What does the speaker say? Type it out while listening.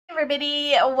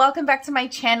everybody, welcome back to my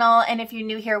channel, and if you're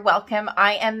new here, welcome.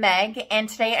 I am Meg, and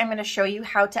today I'm going to show you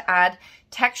how to add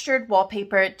textured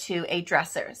wallpaper to a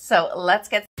dresser. So let's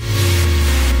get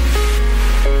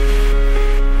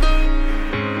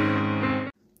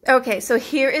okay, so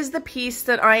here is the piece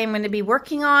that I am going to be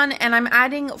working on, and I'm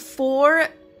adding 4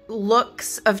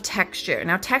 looks of texture.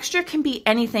 Now texture can be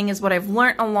anything is what I've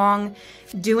learned along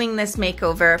doing this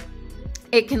makeover.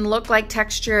 It can look like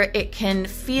texture, it can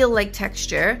feel like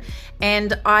texture,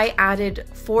 and I added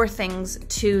 4 things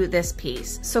to this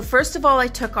piece. So first of all, I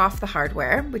took off the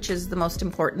hardware, which is the most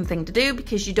important thing to do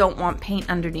because you don't want paint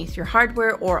underneath your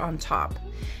hardware or on top.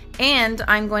 And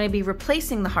I'm going to be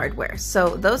replacing the hardware,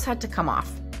 so those had to come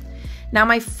off. Now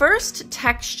my first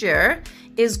texture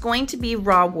is going to be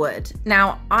raw wood.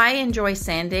 Now I enjoy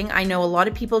sanding. I know a lot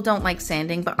of people don't like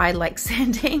sanding, but I like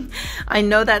sanding. I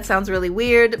know that sounds really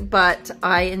weird, but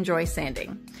I enjoy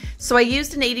sanding. So I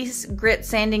used an 80 grit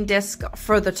sanding disc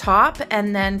for the top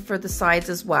and then for the sides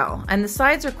as well. And the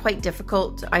sides are quite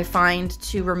difficult, I find,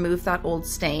 to remove that old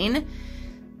stain,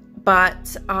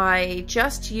 but I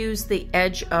just use the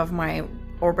edge of my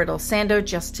orbital sander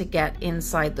just to get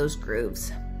inside those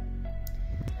grooves.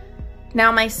 Now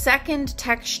my second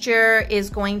texture is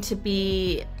going to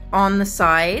be on the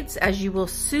sides, as you will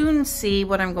soon see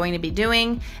what I'm going to be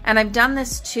doing. And I've done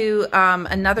this to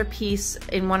another piece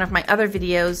in one of my other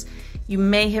videos. You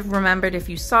may have remembered if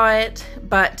you saw it,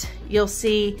 but you'll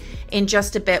see in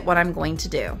just a bit what I'm going to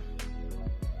do.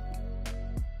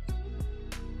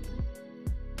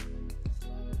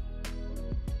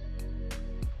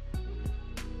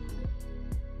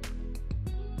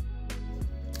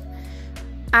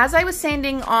 As I was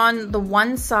sanding on the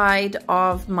one side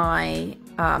of my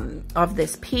of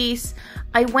this piece,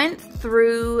 I went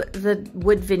through the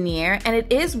wood veneer, and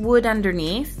it is wood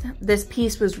underneath. This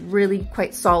piece was really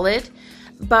quite solid,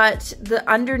 but the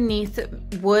underneath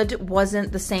wood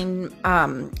wasn't the same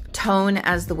tone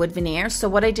as the wood veneer. So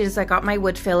what I did is I got my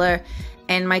wood filler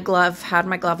and my glove, had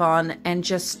my glove on, and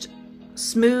just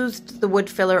smoothed the wood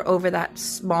filler over that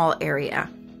small area.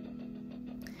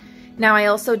 Now I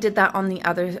also did that on the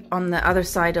other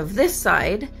side of this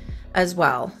side as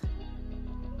well.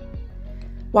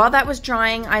 While that was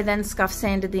drying, I then scuff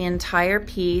sanded the entire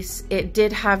piece. It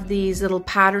did have these little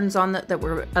patterns on it that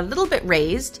were a little bit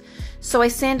raised, so I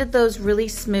sanded those really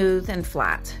smooth and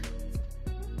flat.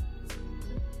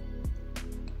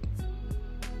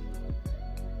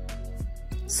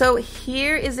 So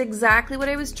here is exactly what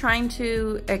I was trying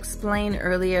to explain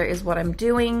earlier is what I'm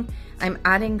doing. I'm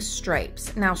adding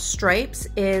stripes. Now stripes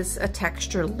is a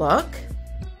texture look,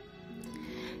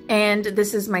 and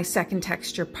this is my second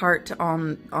texture part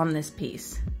on this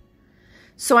piece.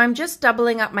 So I'm just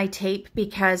doubling up my tape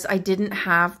because I didn't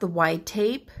have the wide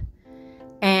tape,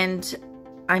 and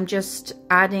I'm just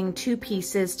adding 2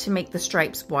 pieces to make the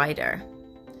stripes wider.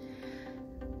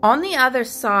 On the other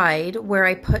side where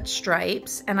I put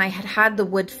stripes and I had the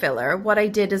wood filler, what I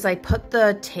did is I put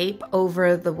the tape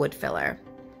over the wood filler.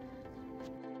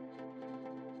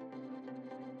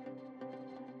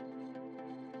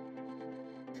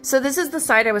 So this is the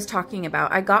side I was talking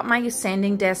about. I got my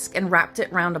sanding disc and wrapped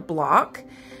it around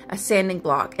a sanding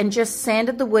block, and just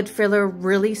sanded the wood filler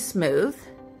really smooth.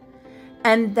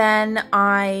 And then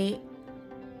I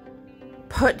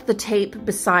put the tape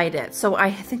beside it. So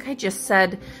I think I just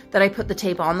said that I put the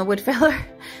tape on the wood filler.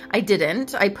 I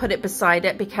didn't. I put it beside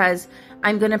it because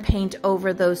I'm going to paint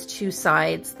over those 2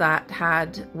 sides that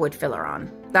had wood filler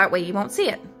on. That way you won't see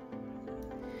it.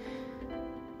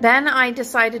 Then I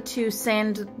decided to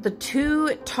sand the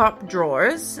 2 top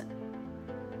drawers,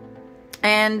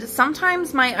 and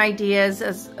sometimes my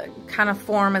ideas kind of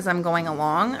form as I'm going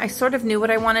along. I sort of knew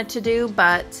what I wanted to do,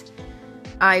 but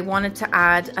I wanted to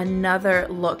add another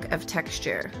look of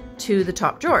texture to the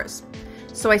top drawers.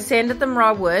 So I sanded them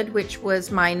raw wood, which was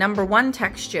my #1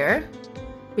 texture,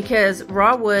 because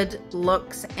raw wood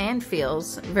looks and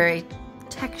feels very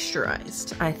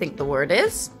texturized, I think the word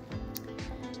is.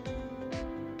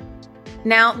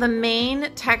 Now the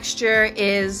main texture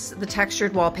is the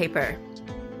textured wallpaper.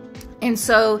 And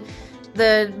so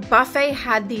the buffet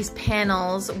had these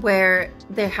panels where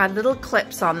they had little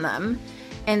clips on them.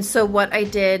 And so what I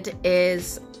did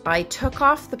is I took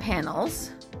off the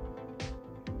panels,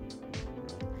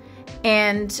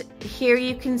 and here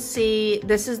you can see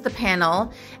this is the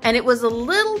panel, and it was a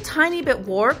little tiny bit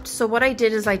warped. So what I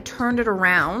did is I turned it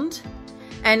around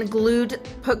and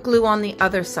put glue on the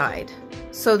other side,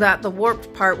 so that the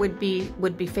warped part would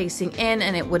be facing in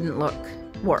and it wouldn't look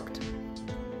warped.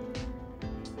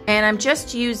 And I'm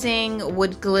just using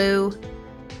wood glue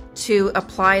to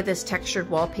apply this textured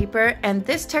wallpaper, and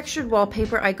this textured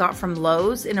wallpaper I got from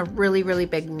Lowe's in a really, really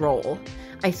big roll.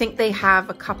 I think they have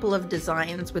a couple of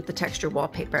designs with the textured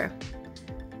wallpaper.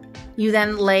 You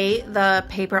then lay the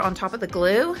paper on top of the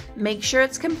glue, make sure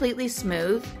it's completely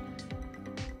smooth.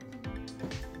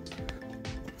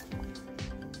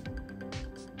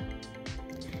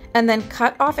 And then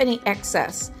cut off any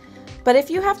excess. But if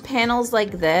you have panels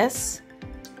like this,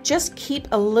 just keep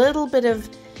a little bit of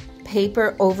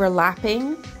paper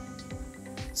overlapping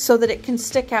so that it can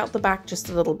stick out the back just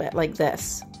a little bit like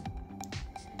this.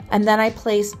 And then I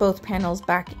placed both panels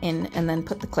back in and then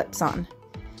put the clips on,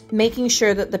 making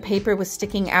sure that the paper was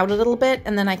sticking out a little bit,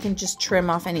 and then I can just trim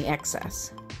off any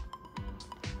excess.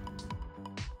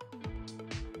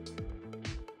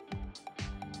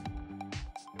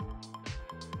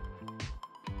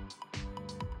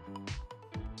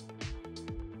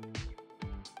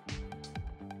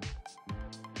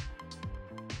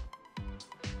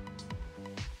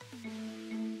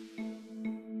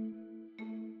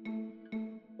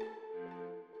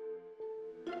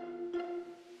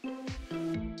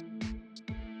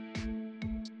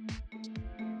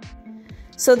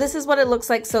 So this is what it looks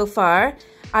like so far.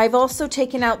 I've also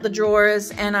taken out the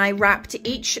drawers and I wrapped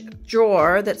each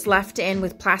drawer that's left in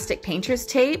with plastic painter's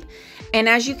tape. And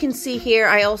as you can see here,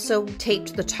 I also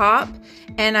taped the top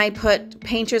and I put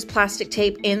painter's plastic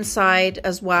tape inside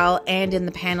as well and in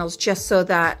the panels, just so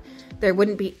that there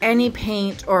wouldn't be any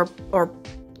paint or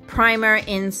primer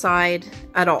inside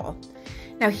at all.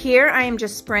 Now here I am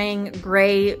just spraying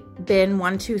Gray Bin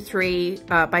 123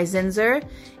 by Zinsser.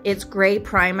 It's gray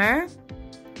primer.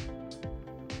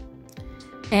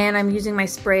 And I'm using my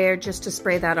sprayer just to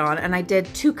spray that on, and I did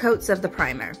 2 coats of the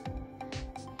primer.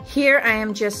 Here I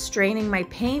am just straining my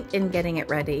paint and getting it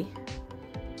ready.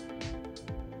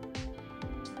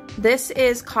 This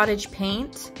is Cottage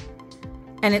Paint,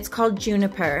 and it's called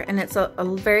Juniper, and it's a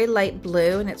very light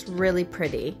blue, and it's really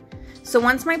pretty. So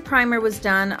once my primer was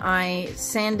done, I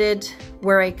sanded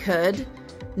where I could,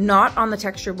 not on the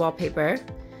textured wallpaper,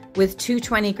 with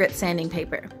 220 grit sanding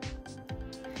paper.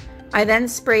 I then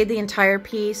sprayed the entire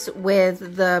piece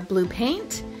with the blue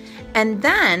paint, and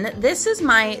then this is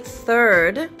my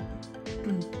third,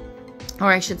 or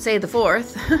I should say the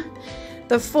fourth,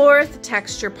 the fourth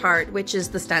texture part, which is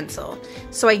the stencil.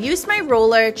 So I used my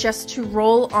roller just to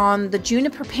roll on the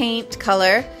Juniper paint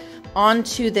color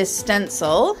onto this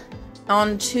stencil,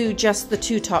 onto just the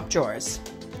 2 top drawers.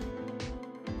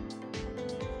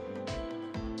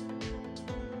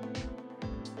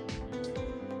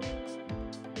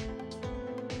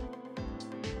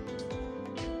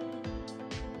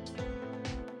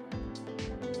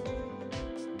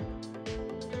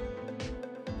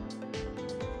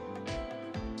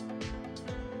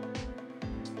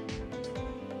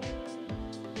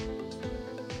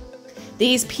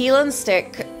 These peel and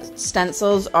stick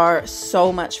stencils are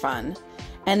so much fun,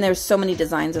 and there's so many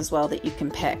designs as well that you can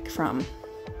pick from.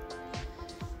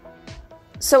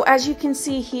 So as you can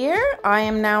see here, I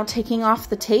am now taking off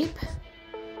the tape,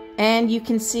 and you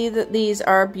can see that these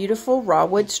are beautiful raw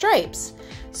wood stripes.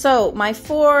 So my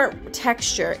 4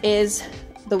 texture is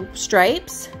the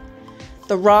stripes,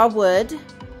 the raw wood,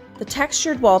 the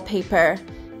textured wallpaper,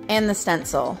 and the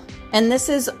stencil. And this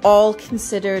is all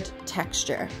considered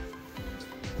texture.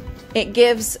 It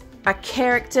gives a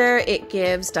character, it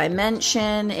gives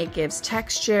dimension, it gives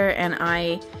texture, and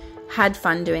I had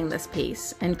fun doing this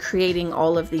piece and creating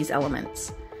all of these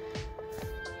elements.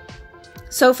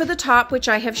 So for the top, which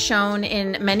I have shown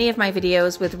in many of my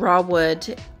videos with raw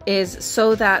wood, is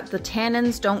so that the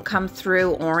tannins don't come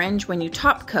through orange when you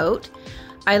top coat.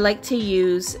 I like to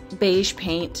use beige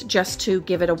paint just to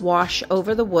give it a wash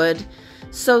over the wood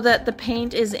so that the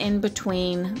paint is in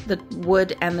between the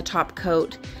wood and the top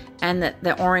coat, and that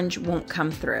the orange won't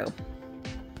come through.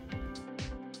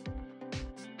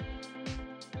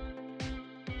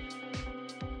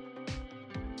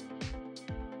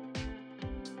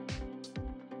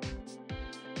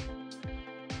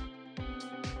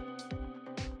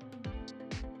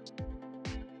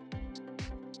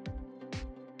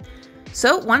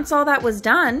 So once all that was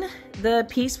done, the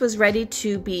piece was ready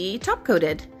to be top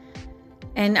coated.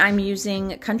 And I'm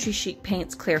using Country Chic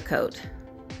Paint's clear coat.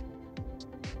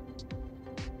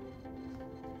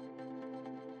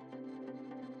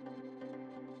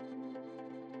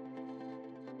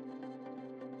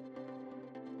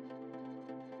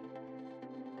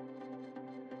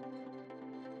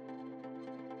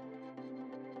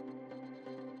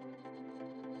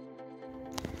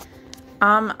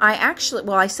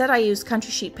 I said I used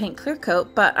Country Chic Paint Clear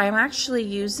Coat, but I'm actually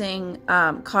using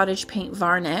Cottage Paint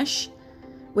Varnish,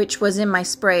 which was in my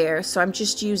sprayer, so I'm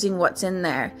just using what's in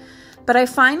there. But I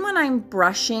find when I'm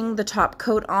brushing the top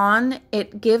coat on,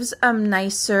 it gives a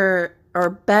nicer or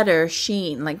better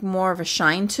sheen, like more of a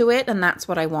shine to it, and that's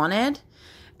what I wanted.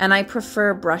 And I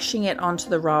prefer brushing it onto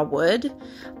the raw wood.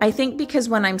 I think because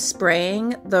when I'm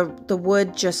spraying, the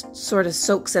wood just sort of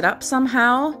soaks it up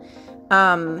somehow,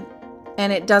 and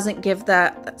it doesn't give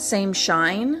that same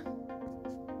shine.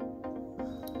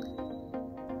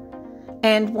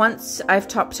 And once I've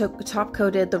top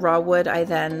coated the raw wood, I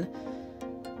then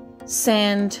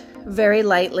sand very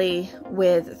lightly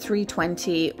with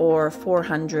 320 or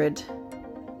 400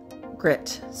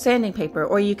 grit sanding paper,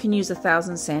 or you can use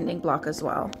 1000 sanding block as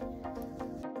well.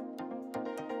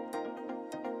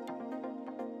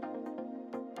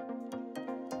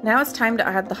 Now it's time to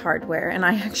add the hardware, and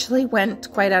I actually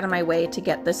went quite out of my way to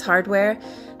get this hardware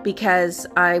because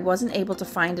I wasn't able to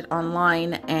find it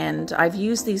online, and I've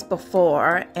used these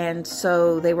before, and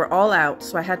so they were all out,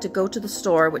 so I had to go to the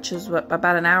store, which is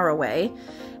about an hour away,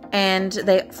 and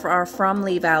they are from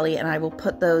Lee Valley, and I will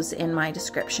put those in my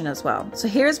description as well. So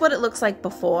here's what it looks like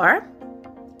before,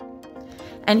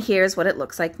 and here's what it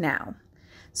looks like now.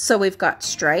 So we've got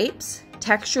stripes,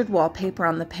 textured wallpaper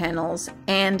on the panels,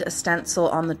 and a stencil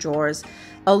on the drawers,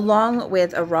 along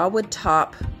with a raw wood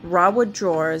top, raw wood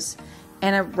drawers,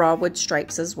 and a raw wood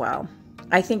stripes as well.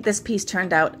 I think this piece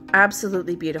turned out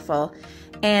absolutely beautiful,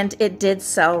 and it did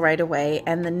sell right away,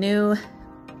 and the new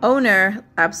owner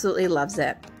absolutely loves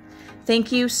it.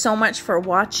 Thank you so much for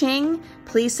watching.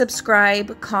 Please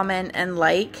subscribe, comment, and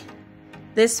like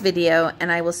this video,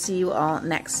 and I will see you all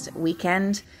next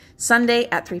weekend, Sunday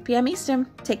at 3 p.m. Eastern.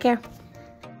 Take care.